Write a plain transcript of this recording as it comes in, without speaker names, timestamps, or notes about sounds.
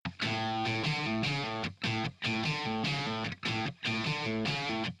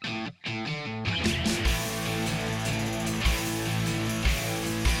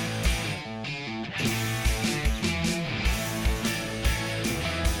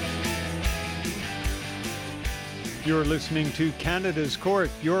You're listening to Canada's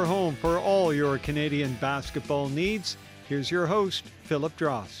Court, your home for all your Canadian basketball needs. Here's your host, Philip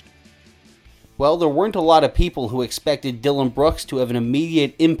Drost. Well, there weren't a lot of people who expected Dillon Brooks to have an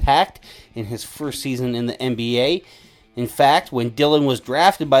immediate impact in his first season in the NBA. In fact, when Dillon was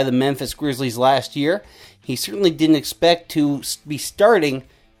drafted by the Memphis Grizzlies last year, he certainly didn't expect to be starting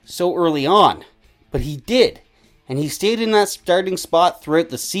so early on. But he did, and he stayed in that starting spot throughout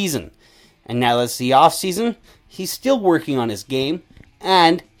the season. And now that's the offseason, he's still working on his game,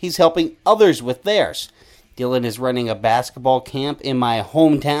 and he's helping others with theirs. Dillon is running a basketball camp in my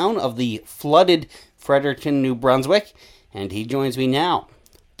hometown of the flooded Fredericton, New Brunswick, and he joins me now.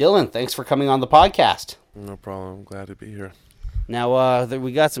 Dillon, thanks for coming on the podcast. No problem. I'm glad to be here. Now,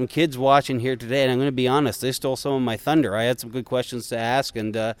 we got some kids watching here today, and I'm going to be honest, they stole some of my thunder. I had some good questions to ask,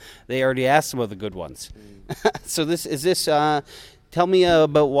 and they already asked some of the good ones. So tell me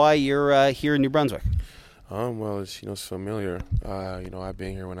about why you're here in New Brunswick. Well, it's familiar. I've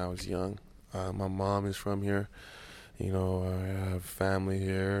been here when I was young. My mom is from here. I have family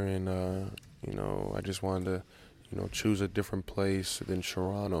here, and I just wanted to, choose a different place than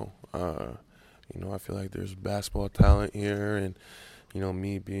Toronto. I feel like there's basketball talent here, and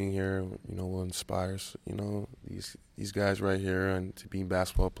me being here, will inspire these guys right here and to be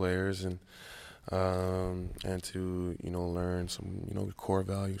basketball players and to learn some core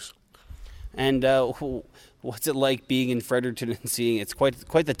values. And what's it like being in Fredericton and seeing it's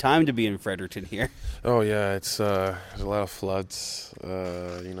quite the time to be in Fredericton here? Oh yeah, it's there's a lot of floods,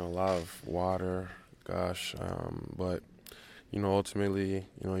 a lot of water. Gosh, but ultimately,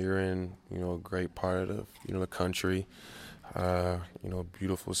 you're in a great part of the country.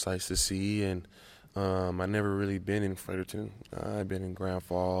 Beautiful sights to see, and I never really been in Fredericton. I've been in Grand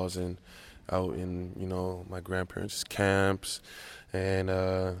Falls and out in my grandparents' camps, and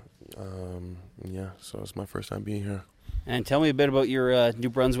so it's my first time being here. And tell me a bit about your New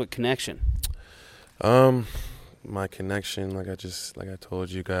Brunswick connection. My connection, like I told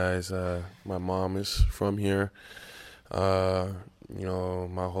you guys, my mom is from here. My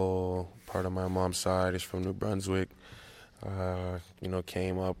whole part of my mom's side is from New Brunswick.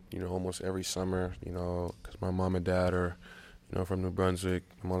 Came up, almost every summer, because my mom and dad are, from New Brunswick.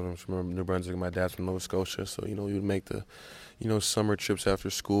 My mom's from New Brunswick, my dad's from Nova Scotia. So, we would make the, summer trips after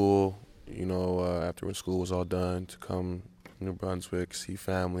school, after when school was all done, to come to New Brunswick, see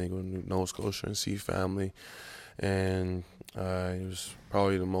family, go to Nova Scotia and see family. And it was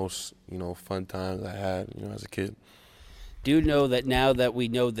probably the most, fun times I had, as a kid. Do know that now that we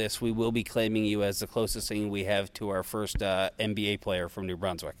know this, we will be claiming you as the closest thing we have to our first NBA player from New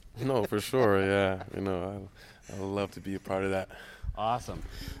Brunswick. No, for sure, yeah. I would love to be a part of that. Awesome.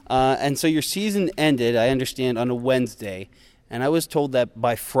 And so your season ended, I understand, on a Wednesday, and I was told that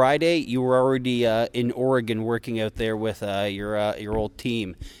by Friday you were already in Oregon working out there with your old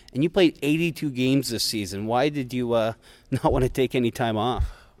team. And you played 82 games this season. Why did you not want to take any time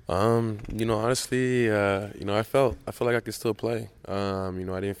off? Honestly, I felt like I could still play. I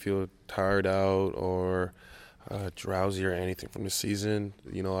didn't feel tired out or drowsy or anything from the season.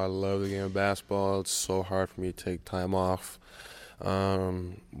 I love the game of basketball. It's so hard for me to take time off.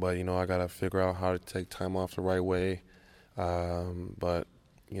 But I got to figure out how to take time off the right way. But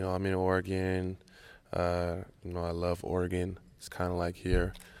I'm in Oregon. I love Oregon. It's kind of like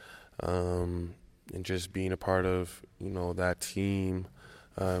here. And just being a part of, that team,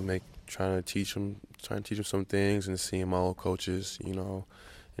 trying to teach them some things and seeing my old coaches,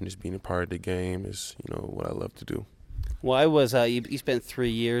 and just being a part of the game is, what I love to do. Why was you spent 3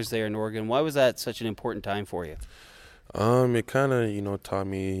 years there in Oregon? Why was that such an important time for you? It kind of, taught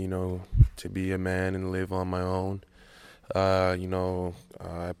me, to be a man and live on my own.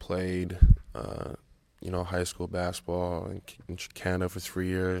 I played, high school basketball in Canada for 3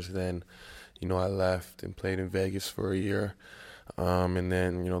 years. Then, I left and played in Vegas for a year. And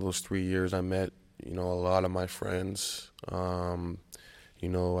then, those 3 years I met, a lot of my friends. I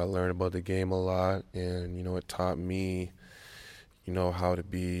learned about the game a lot, and, it taught me, how to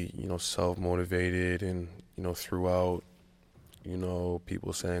be, self-motivated and, throughout,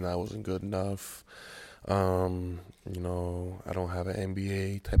 people saying I wasn't good enough. I don't have an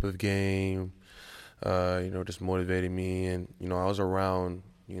NBA type of game, just motivated me. And, I was around,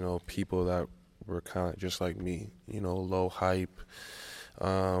 people that were kind of just like me, low hype.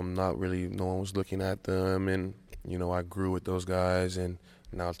 Not really, no one was looking at them. And, I grew with those guys, and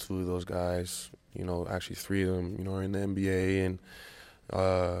now 2 of those guys, actually 3 of them, are in the NBA. And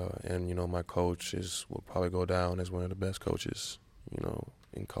my coach will probably go down as one of the best coaches,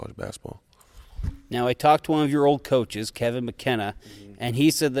 in college basketball. Now, I talked to one of your old coaches, Kevin McKenna, and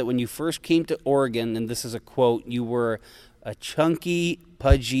he said that when you first came to Oregon, and this is a quote, you were a chunky,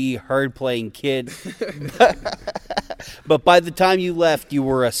 pudgy, hard-playing kid. But by the time you left, you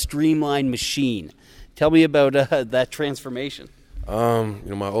were a streamlined machine. Tell me about that transformation.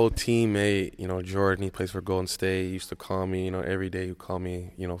 My old teammate, Jordan, he plays for Golden State. He used to call me, every day he'd call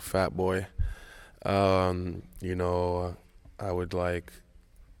me, fat boy. I would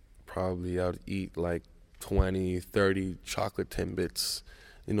I would eat like 20, 30 chocolate Timbits.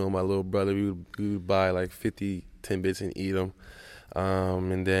 My little brother, we would buy like 50 Timbits and eat them.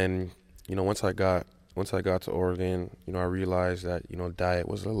 And then, once I got to Oregon, I realized that, diet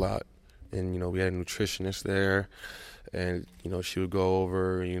was a lot. And, we had a nutritionist there. And, she would go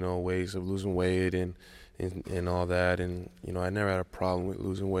over, ways of losing weight and all that. And, I never had a problem with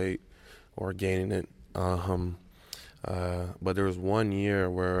losing weight or gaining it. But there was one year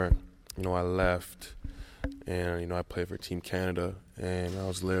where, I left and, I played for Team Canada. And I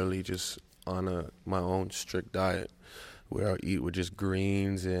was literally just on my own strict diet where I would eat with just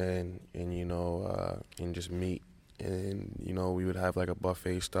greens and just meat. And, we would have like a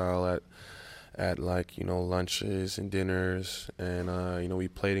buffet style at lunches and dinners, and we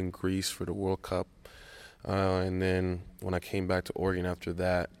played in Greece for the World Cup, and then when I came back to Oregon after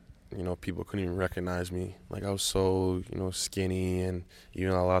that, people couldn't even recognize me. Like, I was so skinny, and I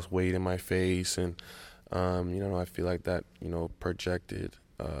lost weight in my face, and I feel like that projected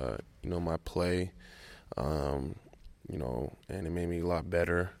my play, and it made me a lot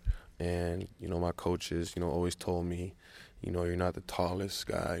better. And my coaches always told me, you're not the tallest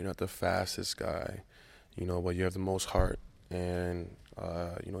guy, you're not the fastest guy, but you have the most heart. And,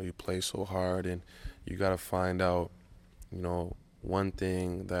 you play so hard, and you got to find out, one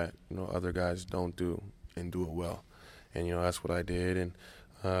thing that, other guys don't do and do it well. And, that's what I did. And,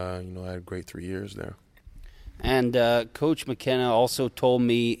 I had a great 3 years there. And Coach McKenna also told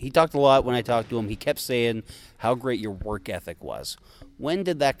me, he talked a lot when I talked to him, he kept saying how great your work ethic was. When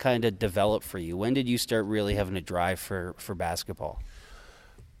did that kind of develop for you? When did you start really having a drive for basketball?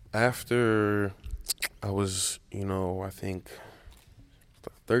 After I was, I think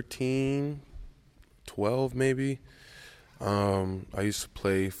 13, 12 maybe, I used to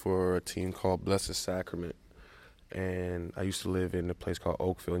play for a team called Blessed Sacrament. And I used to live in a place called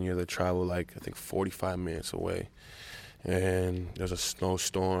Oakville, and you had to travel I think 45 minutes away. And there's a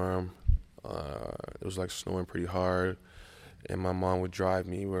snowstorm. It was snowing pretty hard. And my mom would drive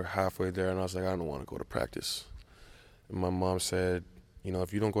me. We were halfway there, and I was like, I don't want to go to practice. And my mom said,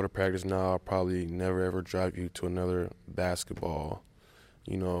 if you don't go to practice now, I'll probably never, ever drive you to another basketball,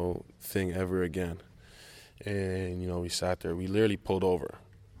 thing ever again. And, we sat there. We literally pulled over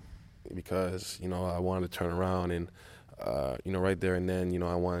because, I wanted to turn around. And, right there and then,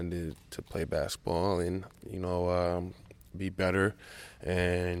 I wanted to play basketball and, be better.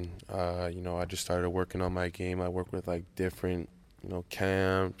 And, I just started working on my game. I worked with different,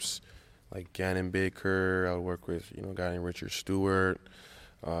 camps, like Gannon Baker. I worked with, a guy named Richard Stewart,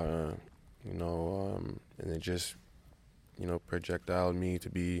 and it just, projectiled me to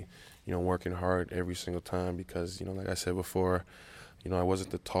be, working hard every single time because, like I said before, I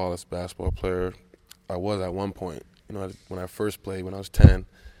wasn't the tallest basketball player. I was at one point. When I first played, when I was 10,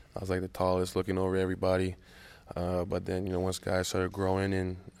 I was the tallest, looking over everybody. But then, once guys started growing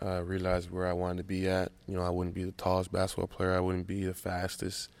and realized where I wanted to be at, I wouldn't be the tallest basketball player. I wouldn't be the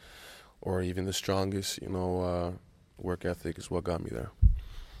fastest or even the strongest. Work ethic is what got me there.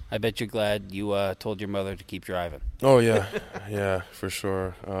 I bet you're glad you told your mother to keep driving. Oh, yeah. Yeah, for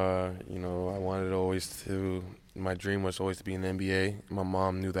sure. I wanted my dream was always to be in the NBA. My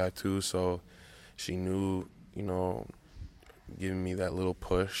mom knew that too, so she knew, giving me that little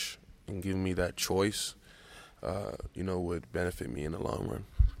push and giving me that choice, would benefit me in the long run.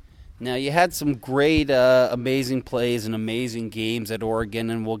 Now, you had some great, amazing plays and amazing games at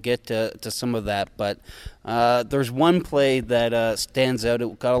Oregon, and we'll get to some of that. But there's one play that stands out.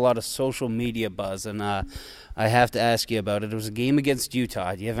 It got a lot of social media buzz, and I have to ask you about it. It was a game against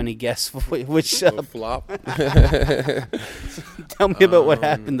Utah. Do you have any guess which flop? Tell me about what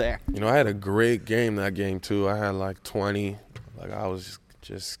happened there. I had a great game that game, too. I had 20. I was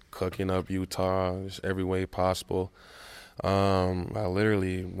just cooking up Utah just every way possible. I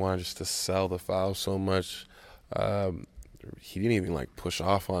literally wanted just to sell the foul so much. He didn't even push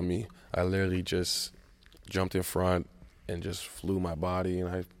off on me. I literally just jumped in front and just flew my body.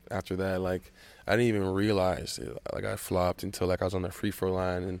 And after that, I didn't even realize it. I flopped until I was on the free throw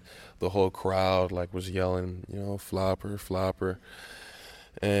line, and the whole crowd was yelling, flopper, flopper.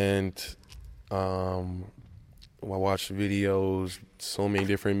 And I watched videos, so many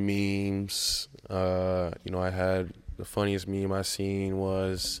different memes. I had the funniest meme I seen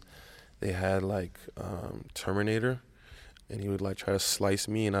was they had like Terminator, and he would like try to slice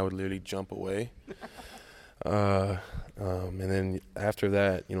me, and I would literally jump away. And then after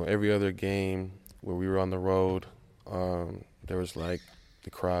that, every other game where we were on the road, there was like the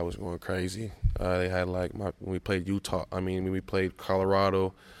crowd was going crazy. They had like when we played when we played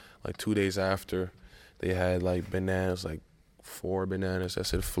Colorado, like 2 days after, they had like bananas, like 4 bananas that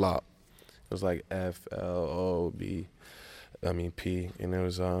said flop. It was like FLOB, P, and it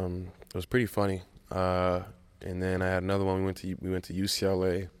was pretty funny. And then I had another one. We went to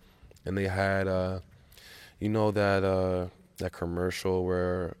UCLA, and they had that commercial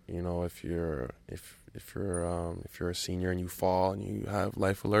where if you're a senior and you fall and you have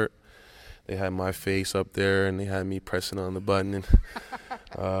life alert, they had my face up there and they had me pressing on the button, and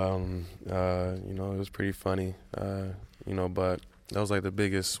it was pretty funny. But that was like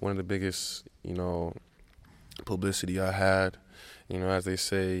one of the biggest publicity I had. As they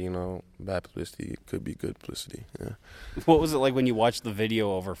say, bad publicity could be good publicity. Yeah. What was it like when you watched the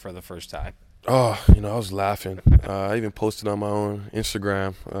video over for the first time? Oh, I was laughing. I even posted on my own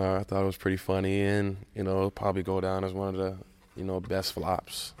Instagram. I thought it was pretty funny, and it'll probably go down as one of the best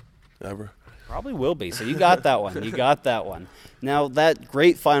flops ever. Probably will be. So you got that one. Now, that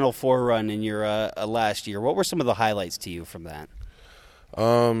great Final Four run in your last year, what were some of the highlights to you from that?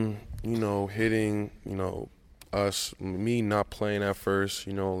 Hitting, me not playing at first,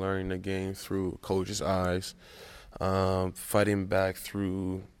 learning the game through coach's eyes, fighting back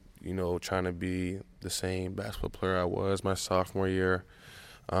through, trying to be the same basketball player I was my sophomore year,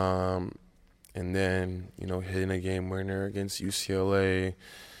 and then, hitting a game winner against UCLA,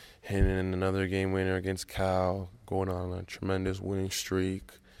 hitting another game winner against Cal, going on a tremendous winning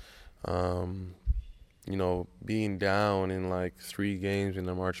streak, being down in like 3 games in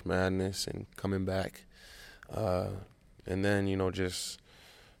the March Madness and coming back, and then,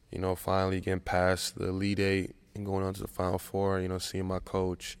 finally getting past the Elite Eight and going on to the Final Four, seeing my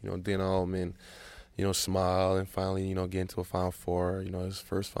coach, Dan Altman, smile, and finally, getting to a Final Four, his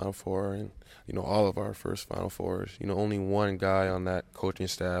first Final Four, and, all of our first Final Fours. Only one guy on that coaching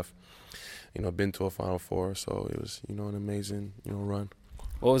staff, been to a Final Four, so it was, an amazing, run.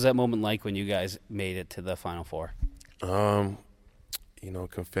 What was that moment like when you guys made it to the Final Four?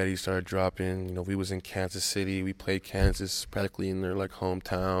 Confetti started dropping. We was in Kansas City. We played Kansas practically in their, like,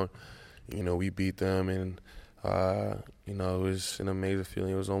 hometown. We beat them, and it was an amazing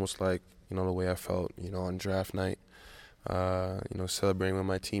feeling. It was almost like, the way I felt, on draft night, celebrating with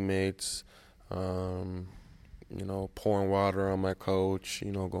my teammates, pouring water on my coach,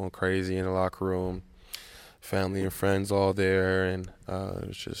 going crazy in the locker room, family and friends all there, and it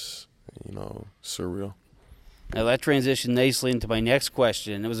was just, surreal. Now that transitioned nicely into my next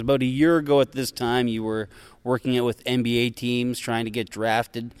question. It was about a year ago at this time you were working out with NBA teams, trying to get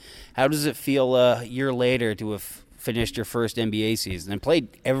drafted. How does it feel a year later to have finished your first NBA season and played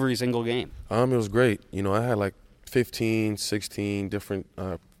every single game? It was great. I had like 15, 16 different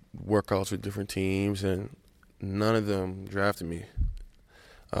workouts with different teams, and none of them drafted me.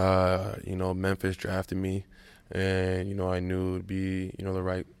 Memphis drafted me, and I knew it would be the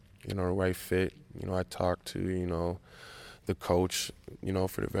right fit. I talked to the coach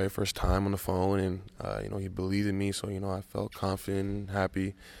for the very first time on the phone, and he believed in me, so I felt confident and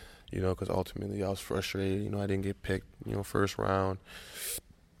happy, because ultimately I was frustrated. I didn't get picked first round,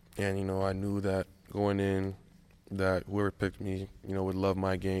 and I knew that going in that whoever picked me would love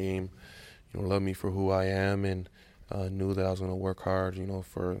my game, love me for who I am, and knew that I was going to work hard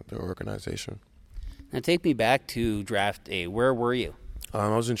for the organization. Now take me back to draft day. Where were you? I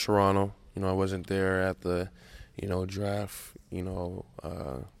was in Toronto. I wasn't there at the draft,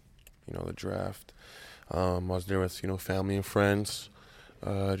 the draft. I was there with family and friends,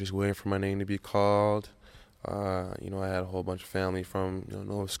 just waiting for my name to be called. I had a whole bunch of family from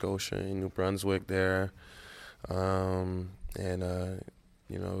Nova Scotia and New Brunswick there, and it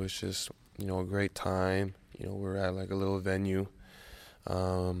was just a great time. We're at like a little venue,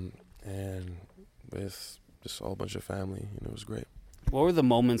 and with just a whole bunch of family, and it was great. What were the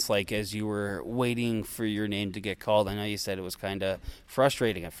moments like as you were waiting for your name to get called? I know you said it was kind of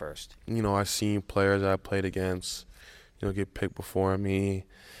frustrating at first. I seen players that I played against, get picked before me,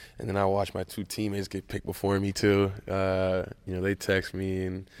 and then I watched my 2 teammates get picked before me too. They text me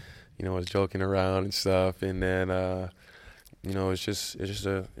and I was joking around and stuff, and then it's just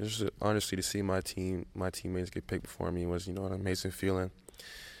honestly to see my teammates get picked before me was an amazing feeling.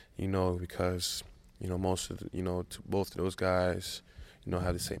 Because most of to both of those guys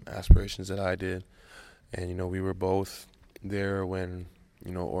have the same aspirations that I did, And, you know, we were both there when,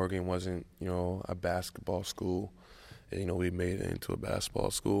 you know, Oregon wasn't, you know, a basketball school. And, you know, we made it into a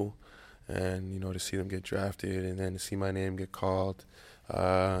basketball school. And, you know, to see them get drafted and then to see my name get called,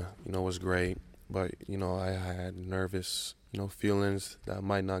 you know, was great. But, you know, I had nervous, you know, feelings that I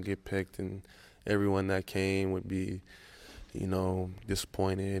might not get picked, and everyone that came would be, you know,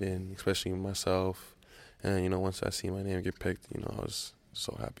 disappointed, and especially myself. And, you know, once I see my name get picked, you know, I was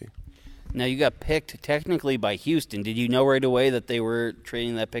so happy. Now, you got picked technically by Houston. Did you know right away that they were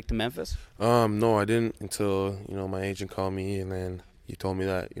trading that pick to Memphis? No, I didn't until, you know, my agent called me, and then he told me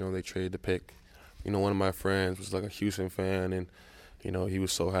that, you know, they traded the pick. You know, one of my friends was like a Houston fan, and, you know, he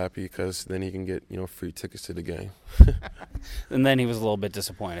was so happy because then he can get, you know, free tickets to the game. And then he was a little bit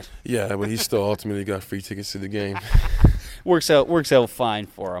disappointed. Yeah, but he still ultimately got free tickets to the game. Works out fine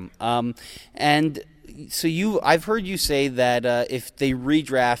for him. And so I've heard you say that if they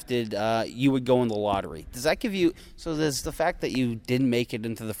redrafted, you would go in the lottery. Does that give you? So does the fact that you didn't make it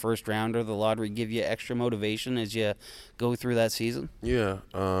into the first round of the lottery give you extra motivation as you go through that season? Yeah,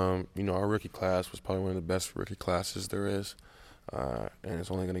 you know, our rookie class was probably one of the best rookie classes there is, and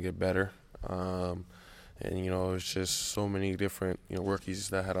it's only going to get better. And, you know, it's just so many different, you know, rookies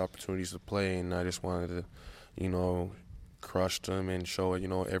that had opportunities to play, and I just wanted to, you know, crush them and show, you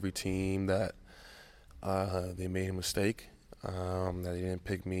know, every team that they made a mistake, that they didn't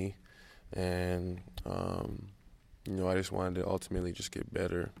pick me. And, you know, I just wanted to ultimately just get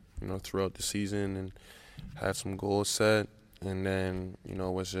better, you know, throughout the season, and had some goals set. And then, you know,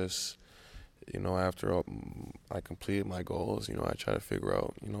 it was just, you know, after I completed my goals, you know, I try to figure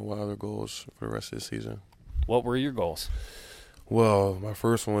out, you know, what other goals for the rest of the season. What were your goals? Well, my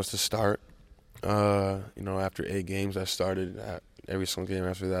first one was to start. You know, after 8 games, I started at every single game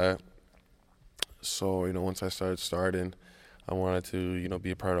after that. So, you know, once I started starting, I wanted to, you know, be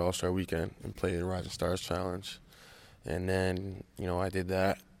a part of All-Star Weekend and play the Rising Stars Challenge. And then, you know, I did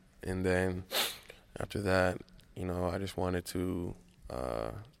that. And then after that, you know, I just wanted to,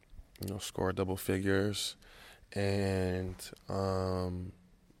 you know, score double figures and,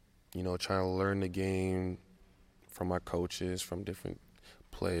 you know, trying to learn the game from my coaches, from different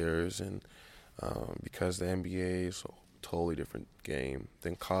players, and because the NBA is a totally different game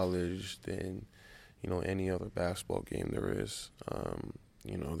than college, than, you know, any other basketball game there is.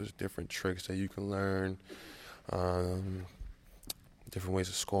 You know, there's different tricks that you can learn, different ways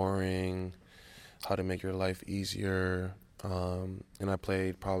of scoring, how to make your life easier. And I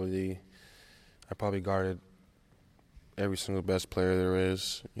probably guarded every single best player there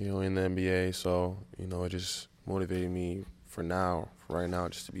is, you know, in the NBA. So, you know, it just motivated me for right now,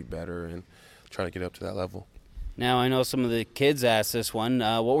 just to be better and try to get up to that level. Now, I know some of the kids asked this one.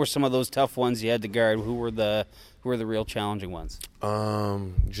 What were some of those tough ones you had to guard? Who were the real challenging ones?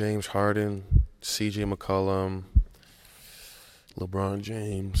 James Harden, C.J. McCollum, LeBron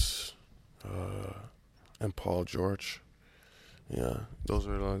James, and Paul George. Yeah, those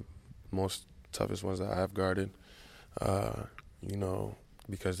are the most toughest ones that I've guarded. You know,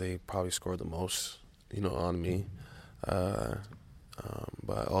 because they probably scored the most, you know, on me.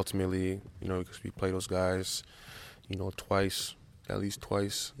 But ultimately, you know, because we play those guys, you know, at least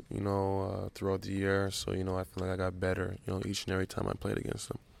twice, you know, throughout the year. So, you know, I feel like I got better, you know, each and every time I played against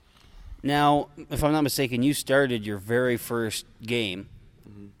them. Now, if I'm not mistaken, you started your very first game.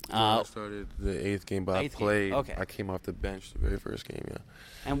 Mm-hmm. I started the 8th game, but I played. Okay. I came off the bench the very first game, yeah.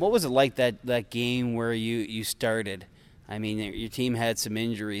 And what was it like that game where you started? I mean, your team had some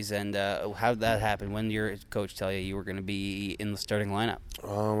injuries, and how did that happen? When did your coach tell you were going to be in the starting lineup?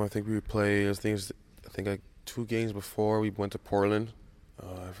 I think we played. I think like 2 games before we went to Portland.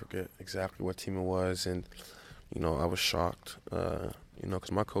 I forget exactly what team it was, and you know, I was shocked. You know,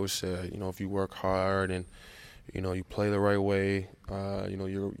 because my coach said, you know, if you work hard and you know you play the right way, you know,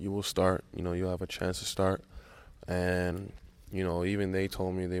 you will start. You know, you'll have a chance to start. And you know, even they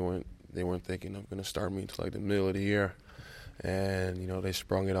told me they weren't thinking of going to start me until like the middle of the year. And, you know, they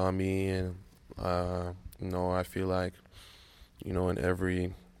sprung it on me, and, you know, I feel like, you know, in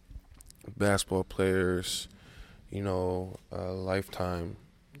every basketball player's, you know, lifetime,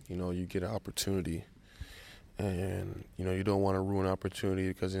 you know, you get an opportunity. And, you know, you don't want to ruin opportunity,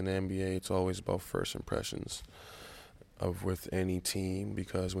 because in the NBA it's always about first impressions with any team,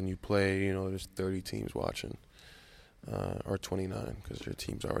 because when you play, you know, there's 30 teams watching, or 29 because your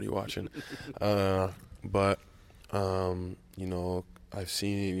team's already watching. But you know, I've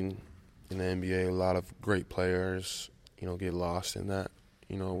seen in the NBA a lot of great players, you know, get lost in that,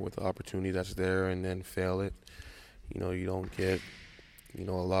 you know, with the opportunity that's there and then fail it. You know, you don't get, you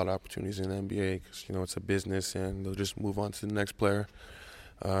know, a lot of opportunities in the NBA because, you know, it's a business and they'll just move on to the next player.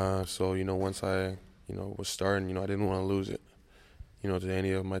 So, you know, once I, was starting, I didn't want to lose it, to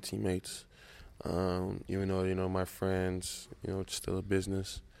any of my teammates. Even though, my friends, it's still a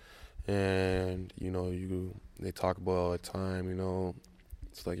business. And, they talk about all the time,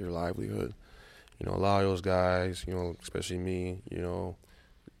 it's like your livelihood. A lot of those guys, especially me,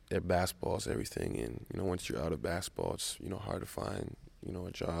 their basketball is everything. And, once you're out of basketball, it's, hard to find,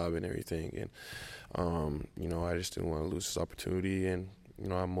 a job and everything. And, I just didn't want to lose this opportunity. And,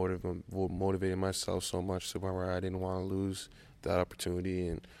 I motivated myself so much to the point where I didn't want to lose that opportunity.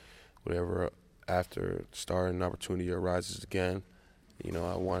 And whatever, after starting, an opportunity arises again,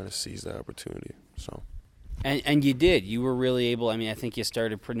 I wanted to seize that opportunity. So. And you did. You were really able. I mean, I think you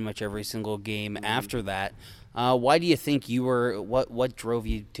started pretty much every single game after that. Why do you think you were? What drove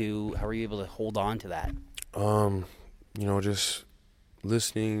you to? How were you able to hold on to that? Just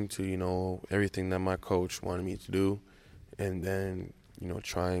listening to everything that my coach wanted me to do, and then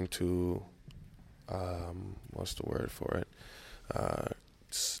trying to what's the word for it?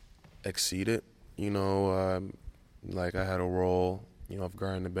 Exceed it. Like I had a role, of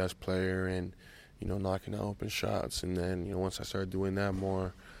guarding the best player and. Knocking out open shots. And then, once I started doing that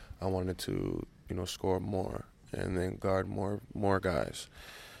more, I wanted to, score more and then guard more guys,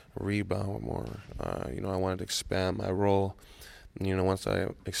 rebound more. I wanted to expand my role. And, once I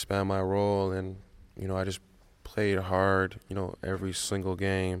expand my role and, I just played hard, every single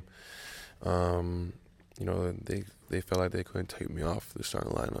game, they felt like they couldn't take me off the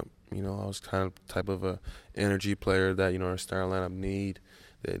starting lineup. I was kind of type of a energy player that, a starting lineup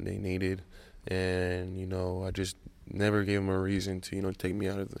that they needed. And, I just never gave them a reason to, take me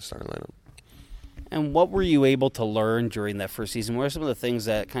out of the starting lineup. And what were you able to learn during that first season? What are some of the things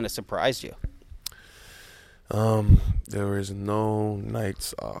that kind of surprised you? There was no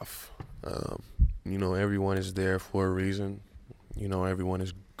nights off. Everyone is there for a reason. Everyone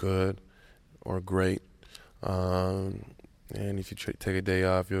is good or great. And if you take a day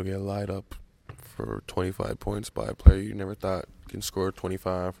off, you'll get light up for 25 points by a player you never thought can score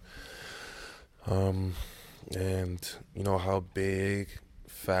 25. And how big,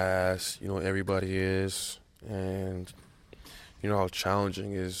 fast, everybody is, and how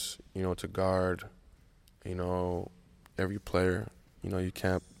challenging it is, to guard, every player. You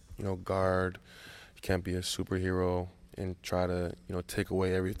can't, guard, you can't be a superhero and try to, take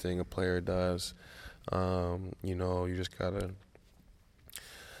away everything a player does. You just gotta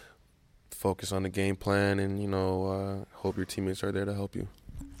focus on the game plan and, hope your teammates are there to help you.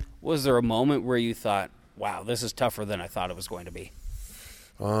 Was there a moment where you thought, wow, this is tougher than I thought it was going to be?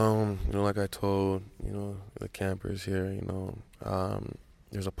 Like I told, the campers here,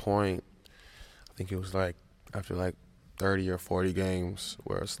 there's a point, I think it was like after like 30 or 40 games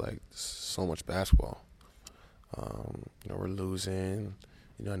where it's like so much basketball. We're losing.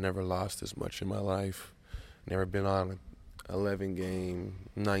 I never lost as much in my life. Never been on 11-game,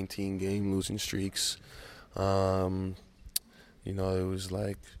 19-game losing streaks. It was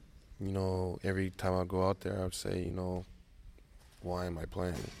like, every time I go out there, I would say, why am I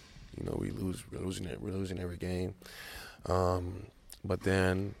playing? We're losing every game. But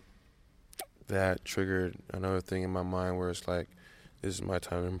then that triggered another thing in my mind where it's like, this is my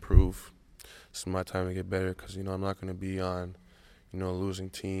time to improve. This is my time to get better because, I'm not going to be on, a losing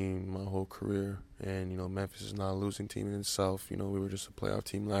team my whole career. And, Memphis is not a losing team in itself. We were just a playoff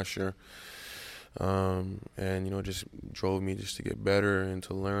team last year. And, just drove me just to get better and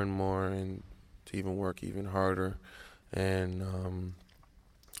to learn more and to even work even harder. And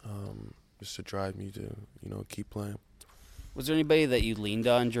just to drive me to, keep playing. Was there anybody that you leaned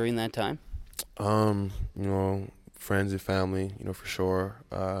on during that time? Friends and family, for sure.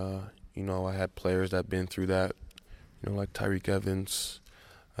 I had players that been through that, like Tyreke Evans.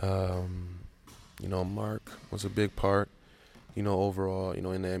 Mark was a big part. Overall, in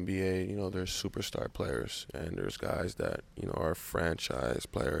the NBA, there's superstar players and there's guys that, are franchise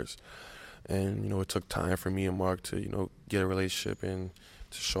players. And, it took time for me and Mark to, get a relationship and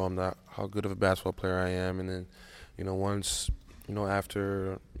to show him how good of a basketball player I am. And then, once,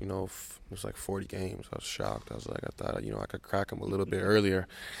 after, it was like 40 games, I was shocked. I was like, I thought, I could crack him a little bit earlier.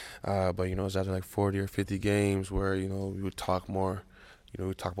 But, it was after like 40 or 50 games where, we would talk more. We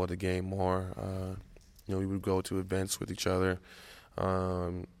would talk about the game more. We would go to events with each other.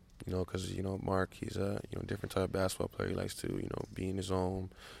 Because, Mark, he's a, different type of basketball player. He likes to, be in his own,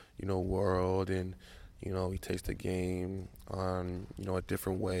 world. And, he takes the game on, a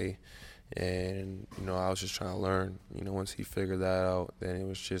different way. And, I was just trying to learn. Once he figured that out, then it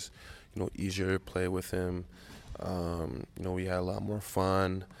was just, easier to play with him. We had a lot more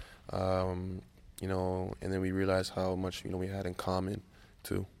fun. And then we realized how much, we had in common,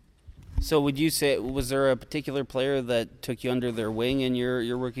 too. So would you say, was there a particular player that took you under their wing in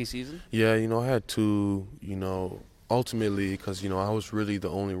your rookie season? Yeah, I had two, ultimately, because, I was really the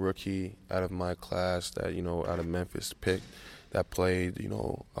only rookie out of my class that, out of Memphis picked that played,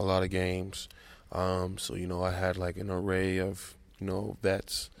 a lot of games. So, I had like an array of,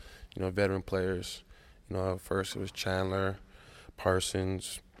 vets, veteran players. First it was Chandler,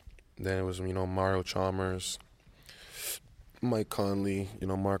 Parsons, then it was, Mario Chalmers, Mike Conley,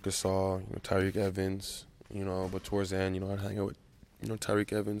 Marc Gasol, Tyreke Evans, but towards the end, I'd hang out with,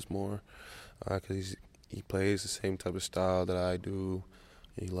 Tyreke Evans more because he plays the same type of style that I do.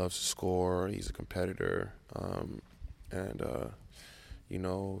 He loves to score. He's a competitor. And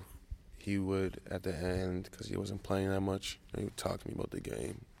he would, at the end, because he wasn't playing that much, he would talk to me about the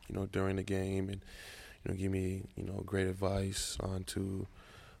game, during the game and, give me, great advice on to,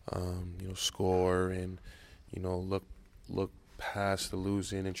 score and, look past the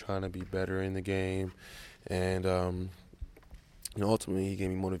losing and trying to be better in the game. And, ultimately he gave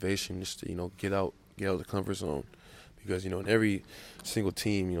me motivation just to, get out the comfort zone. Because, in every single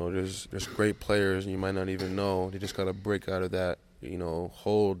team, there's great players and you might not even know. They just got to break out of that,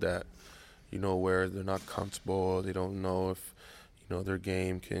 hold that, where they're not comfortable. They don't know if, their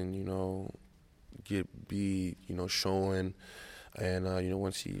game can, be shown. And,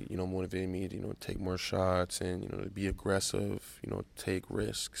 once he, motivated me to, take more shots and, to be aggressive, take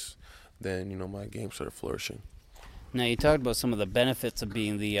risks, then, my game started flourishing. Now, you talked about some of the benefits of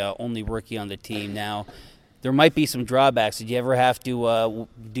being the only rookie on the team. Now, there might be some drawbacks. Did you ever have to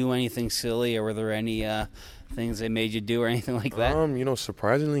do anything silly, or were there any things they made you do or anything like that?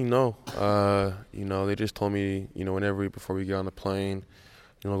 Surprisingly, no. They just told me, before we get on the plane,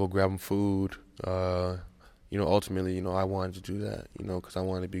 go grab them food. Ultimately, I wanted to do that, because I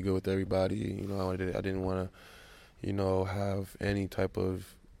wanted to be good with everybody. I didn't want to, have any type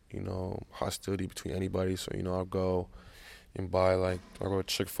of, hostility between anybody. So, I'll go and buy, I'll go to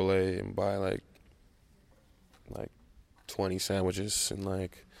Chick-fil-A and buy, 20 sandwiches and,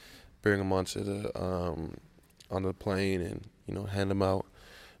 bring them onto on the plane and, hand them out.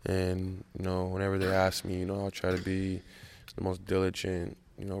 And, whenever they ask me, I'll try to be the most diligent,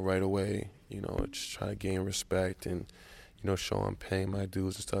 right away, just try to gain respect and, show I'm paying my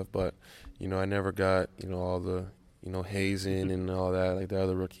dues and stuff. But, I never got, all the, hazing and all that like the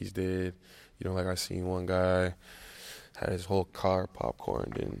other rookies did. I seen one guy had his whole car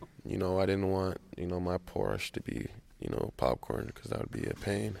popcorned and, I didn't want, my Porsche to be, popcorn because that would be a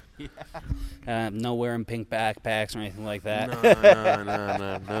pain. Yeah. No wearing pink backpacks or anything like that.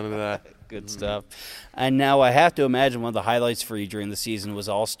 No, none of that. Good stuff. And now I have to imagine one of the highlights for you during the season was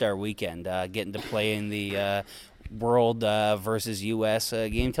All-Star Weekend, getting to play in the World versus U.S.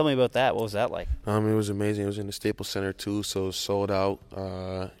 Game. Tell me about that. What was that like? It was amazing. It was in the Staples Center too, so it was sold out.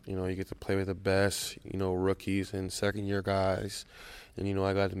 You get to play with the best, rookies and second-year guys, and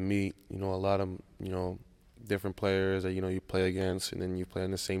I got to meet, a lot of, different players that you play against, and then you play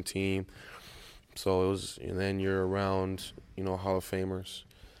on the same team. So it was, and then you're around, Hall of Famers,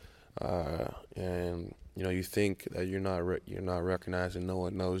 and you think that you're not recognized and no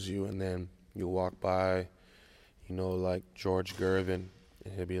one knows you, and then you walk by. Like George Gervin,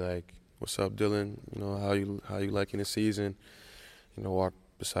 and he'll be like, "What's up, Dylan? How you liking the season?" Walk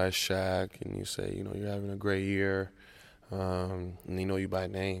beside Shaq, and you say, you're having a great year, and you by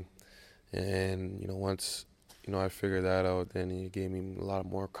name. And once I figured that out, then he gave me a lot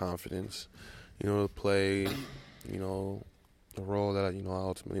more confidence, to play, the role that I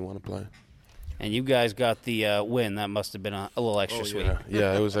ultimately want to play. And you guys got the win. That must have been a little extra sweet.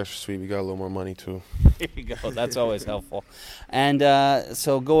 Yeah, it was extra sweet. We got a little more money, too. There you go. That's always helpful. And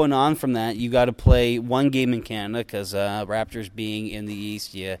so going on from that, you got to play one game in Canada because Raptors being in the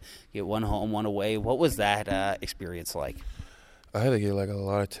East, you get one home, one away. What was that experience like? I had to get a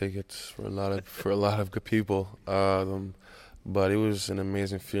lot of tickets for a lot of good people. But it was an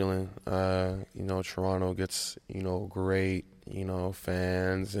amazing feeling. Toronto gets, great,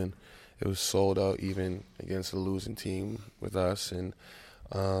 fans, and it was sold out even against a losing team with us. And,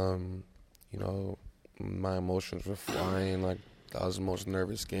 my emotions were flying. That was the most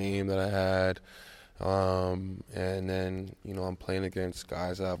nervous game that I had. And then, I'm playing against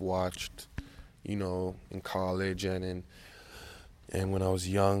guys I've watched, in college and when I was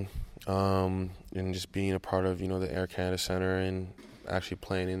young. And just being a part of, the Air Canada Center and actually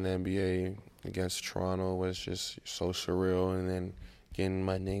playing in the NBA against Toronto was just so surreal. And then getting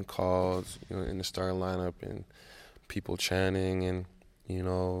my name called, in the starting lineup and people chanting and,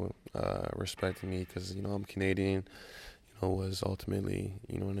 respecting me because, I'm Canadian, was ultimately,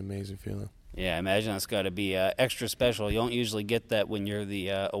 an amazing feeling. Yeah, I imagine that's got to be extra special. You don't usually get that when you're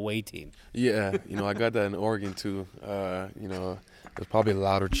the away team. Yeah, I got that in Oregon too. There's probably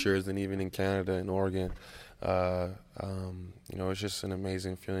louder cheers than even in Canada and Oregon. It's just an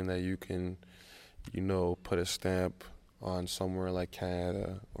amazing feeling that you can, put a stamp on somewhere like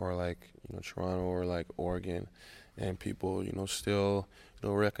Canada or like, Toronto or like Oregon, and people, still,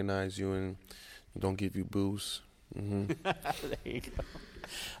 recognize you and don't give you boos. Mm-hmm. There you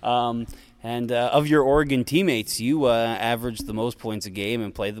go. And of your Oregon teammates, you averaged the most points a game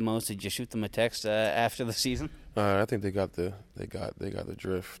and played the most. Did you shoot them a text after the season? I think they got the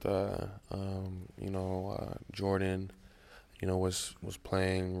drift. Jordan, was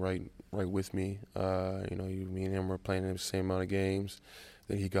playing right with me. Me and him were playing the same amount of games.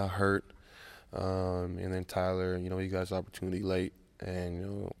 Then he got hurt, and then Tyler, he got his opportunity late,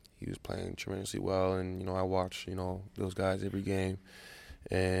 and he was playing tremendously well. And I watched those guys every game,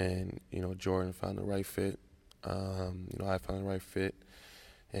 and Jordan found the right fit. I found the right fit.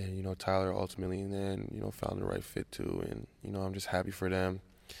 And, Tyler ultimately, and then, found the right fit too. And, I'm just happy for them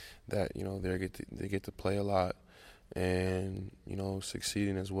that, they get to play a lot and,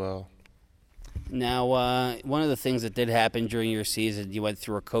 succeeding as well. Now, one of the things that did happen during your season, you went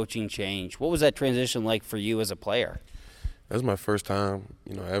through a coaching change. What was that transition like for you as a player? That was my first time,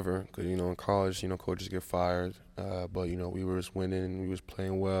 ever. Because, in college, coaches get fired. But, we were just winning and we was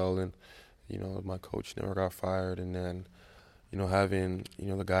playing well. And, my coach never got fired. And then, having,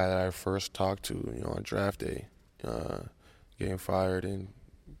 the guy that I first talked to, on draft day, getting fired and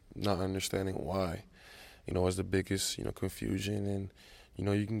not understanding why, was the biggest, confusion. And,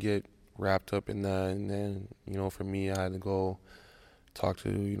 you can get wrapped up in that. And then, for me, I had to go talk to,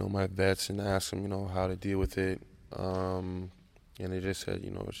 my vets and ask them, how to deal with it. And they just said,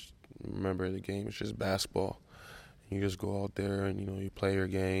 remember the game is just basketball. You just go out there and, you play your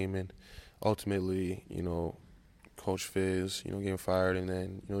game. And ultimately, Coach Fizz, getting fired, and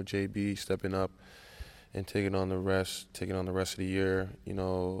then, JB stepping up and taking on the rest of the year,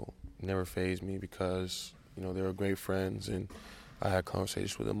 never fazed me because, they were great friends, and I had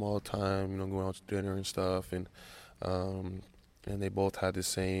conversations with them all the time, going out to dinner and stuff, and they both had the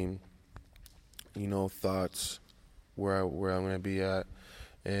same, thoughts where I'm going to be at,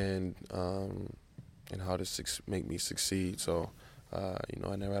 and how to make me succeed. So, I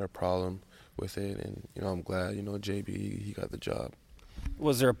never had a problem with it, and I'm glad JB, he got the job.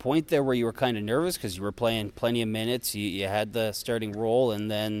 Was there a point there where you were kind of nervous because you were playing plenty of minutes, you had the starting role,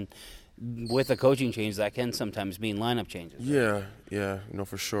 and then with a coaching change that can sometimes mean lineup changes? Right? Yeah,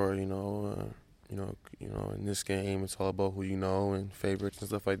 for sure. In this game it's all about who you know and favorites and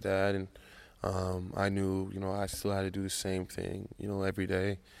stuff like that, and I knew I still had to do the same thing every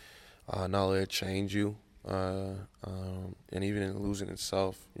day, not let it change you, and even in losing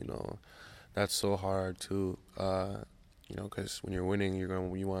itself, that's so hard too, because when you're winning, you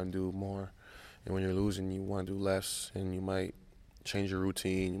want to do more, and when you're losing, you want to do less, and you might change your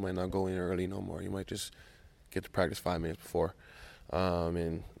routine. You might not go in early no more. You might just get to practice 5 minutes before,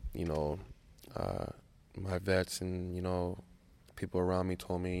 and my vets and people around me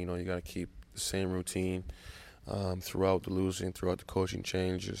told me you got to keep the same routine throughout the losing, throughout the coaching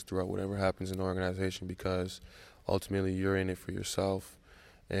changes, throughout whatever happens in the organization, because ultimately you're in it for yourself.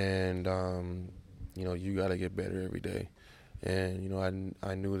 And, you got to get better every day. And,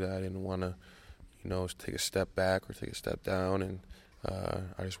 I knew that I didn't want to, take a step back or take a step down. And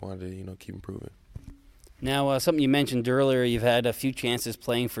I just wanted to, keep improving. Now, something you mentioned earlier, you've had a few chances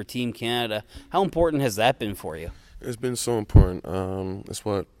playing for Team Canada. How important has that been for you? It's been so important. It's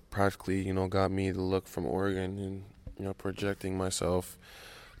what practically, got me the look from Oregon and, projecting myself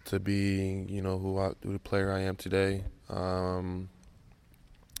to be, who the player I am today.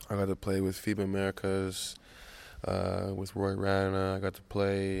 I got to play with FIBA Americas, with Roy Rana. I got to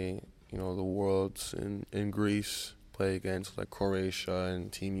play, the Worlds in Greece, play against like Croatia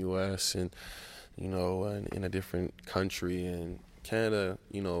and Team US and, and in a different country. And Canada,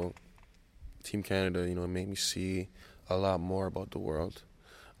 Team Canada, made me see a lot more about the world.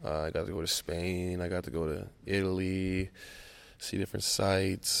 I got to go to Spain. I got to go to Italy, see different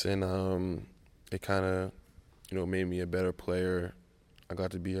sites. And it kind of, made me a better player. I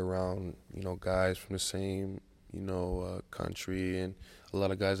got to be around, guys from the same, country, and a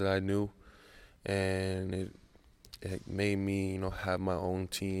lot of guys that I knew, and it made me, have my own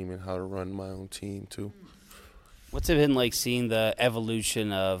team and how to run my own team too. What's it been like seeing the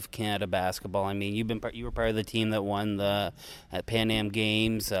evolution of Canada basketball? I mean, you were part of the team that won the Pan Am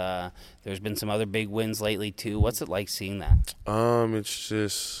Games. There's been some other big wins lately too. What's it like seeing that? It's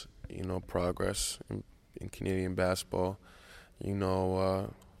just progress in Canadian basketball.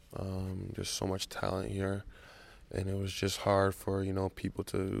 Just there's so much talent here, and it was just hard for, people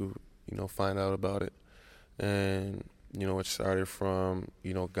to, find out about it. And, it started from,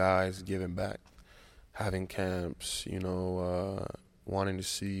 guys giving back, having camps, wanting to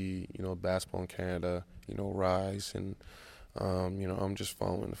see, basketball in Canada, rise. And, I'm just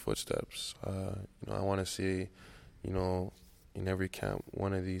following the footsteps. I want to see, in every camp,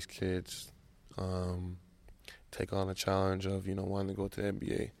 one of these kids take on the challenge of, wanting to go to the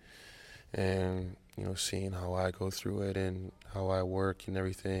NBA. And, seeing how I go through it and how I work and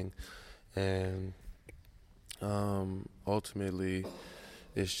everything. And ultimately,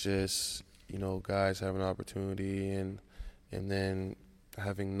 it's just, guys have an opportunity and then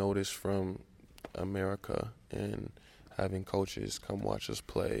having notice from America and having coaches come watch us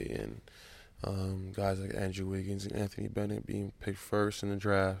play, and guys like Andrew Wiggins and Anthony Bennett being picked first in the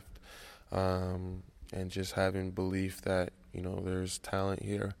draft, and just having belief that, there's talent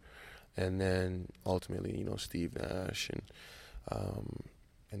here. And then ultimately, Steve Nash and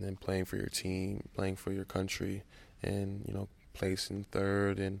then playing for your team, playing for your country, and, placing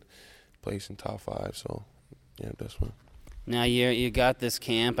third and placing top 5. So, yeah, that's one. Now you got this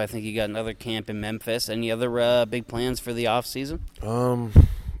camp. I think you got another camp in Memphis. Any other big plans for the off season?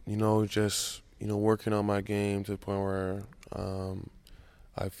 Just working on my game to the point where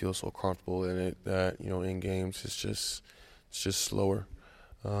I feel so comfortable in it that in games it's just slower.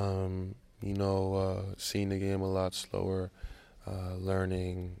 Seeing the game a lot slower,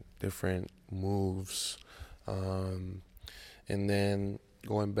 learning different moves, and then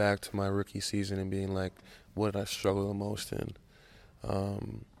going back to my rookie season and being like, what did I struggle the most in?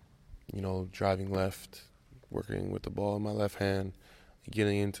 Driving left, working with the ball in my left hand,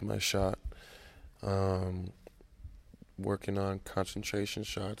 getting into my shot, working on concentration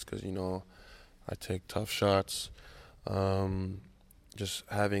shots because, I take tough shots. Just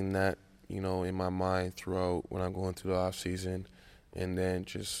having that, in my mind throughout when I'm going through the off season, and then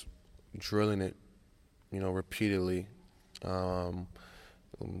just drilling it, repeatedly,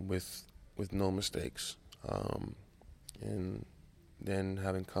 with no mistakes, and then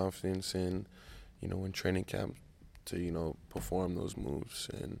having confidence in, in training camp to perform those moves,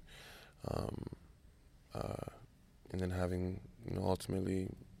 and then having ultimately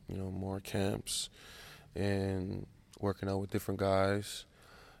more camps and working out with different guys,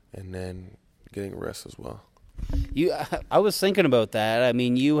 and then getting rest as well. I was thinking about that. I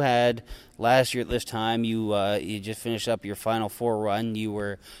mean, you had last year at this time. You just finished up your Final Four run. You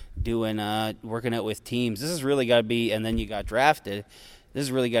were doing working out with teams. This has really got to be, and then you got drafted. This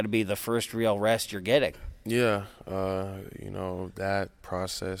has really got to be the first real rest you're getting. Yeah, that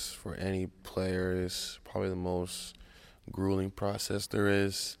process for any player is probably the most grueling process there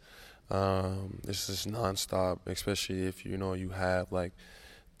is. This is nonstop, especially if you have like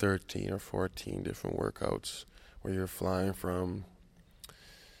 13 or 14 different workouts where you're flying from.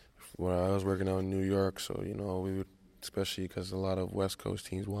 Well, I was working out in New York, so we would, especially because a lot of West Coast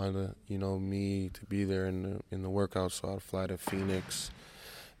teams wanted me to be there in the workout, so I'd fly to Phoenix,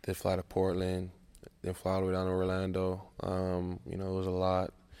 then fly to Portland, then fly all the way down to Orlando. It was a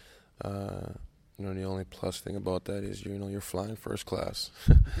lot. The only plus thing about that is you're flying first class.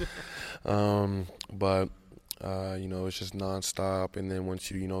 But it's just nonstop. And then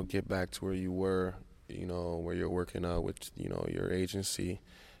once you get back to where you were, where you're working out with your agency,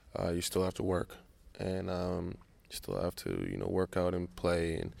 you still have to work, and you still have to work out and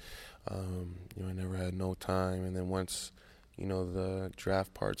play. And I never had no time. And then once the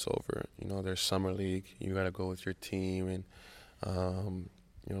draft part's over, there's summer league. You got to go with your team, and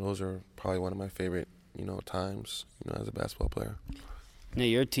those are probably one of my favorite, times, as a basketball player. Now,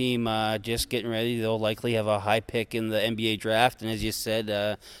 your team just getting ready. They'll likely have a high pick in the NBA draft. And as you said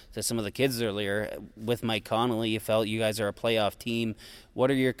to some of the kids earlier, with Mike Connolly, you felt you guys are a playoff team.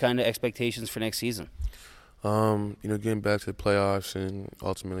 What are your kind of expectations for next season? Getting back to the playoffs and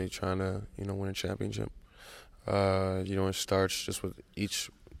ultimately trying to, win a championship. It starts just with each,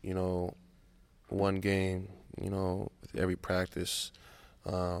 one game, every practice.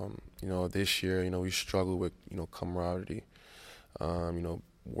 This year, we struggle with, camaraderie,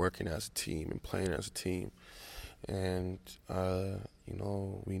 working as a team and playing as a team. And,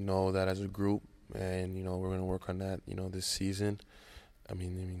 we know that as a group, and, we're going to work on that, this season.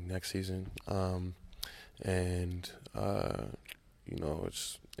 Next season.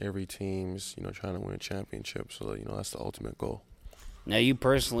 It's every team's, trying to win a championship. So, that's the ultimate goal. Now, you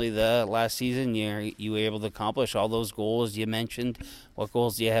personally, the last season, you were able to accomplish all those goals you mentioned. What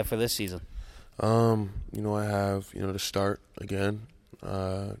goals do you have for this season? I have, to start again,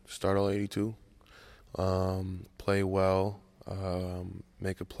 start all 82, play well,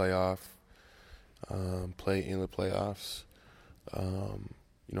 make a playoff, play in the playoffs,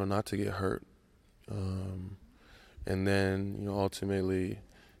 not to get hurt. And then, ultimately,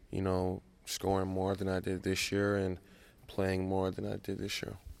 scoring more than I did this year and playing more than I did this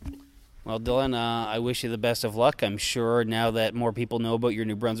year. Well, Dylan, I wish you the best of luck. I'm sure now that more people know about your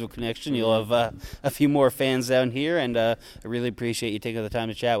New Brunswick connection, you'll have a few more fans down here, and I really appreciate you taking the time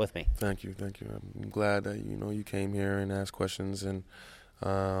to chat with me. Thank you. I'm glad that you came here and asked questions and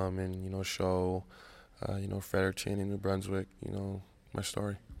show Fredericton and New Brunswick my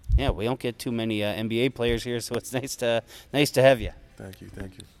story. Yeah, we don't get too many NBA players here, so it's nice to have you. Thank you.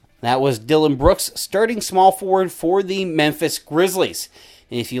 That was Dillon Brooks, starting small forward for the Memphis Grizzlies.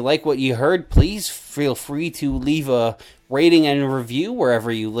 And if you like what you heard, please feel free to leave a rating and a review wherever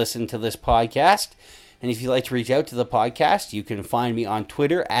you listen to this podcast. And if you'd like to reach out to the podcast, you can find me on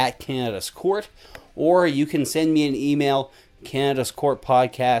Twitter at Canada's Court, or you can send me an email,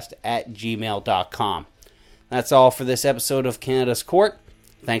 canadascourtpodcast@gmail.com. That's all for this episode of Canada's Court.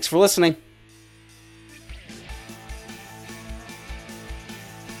 Thanks for listening.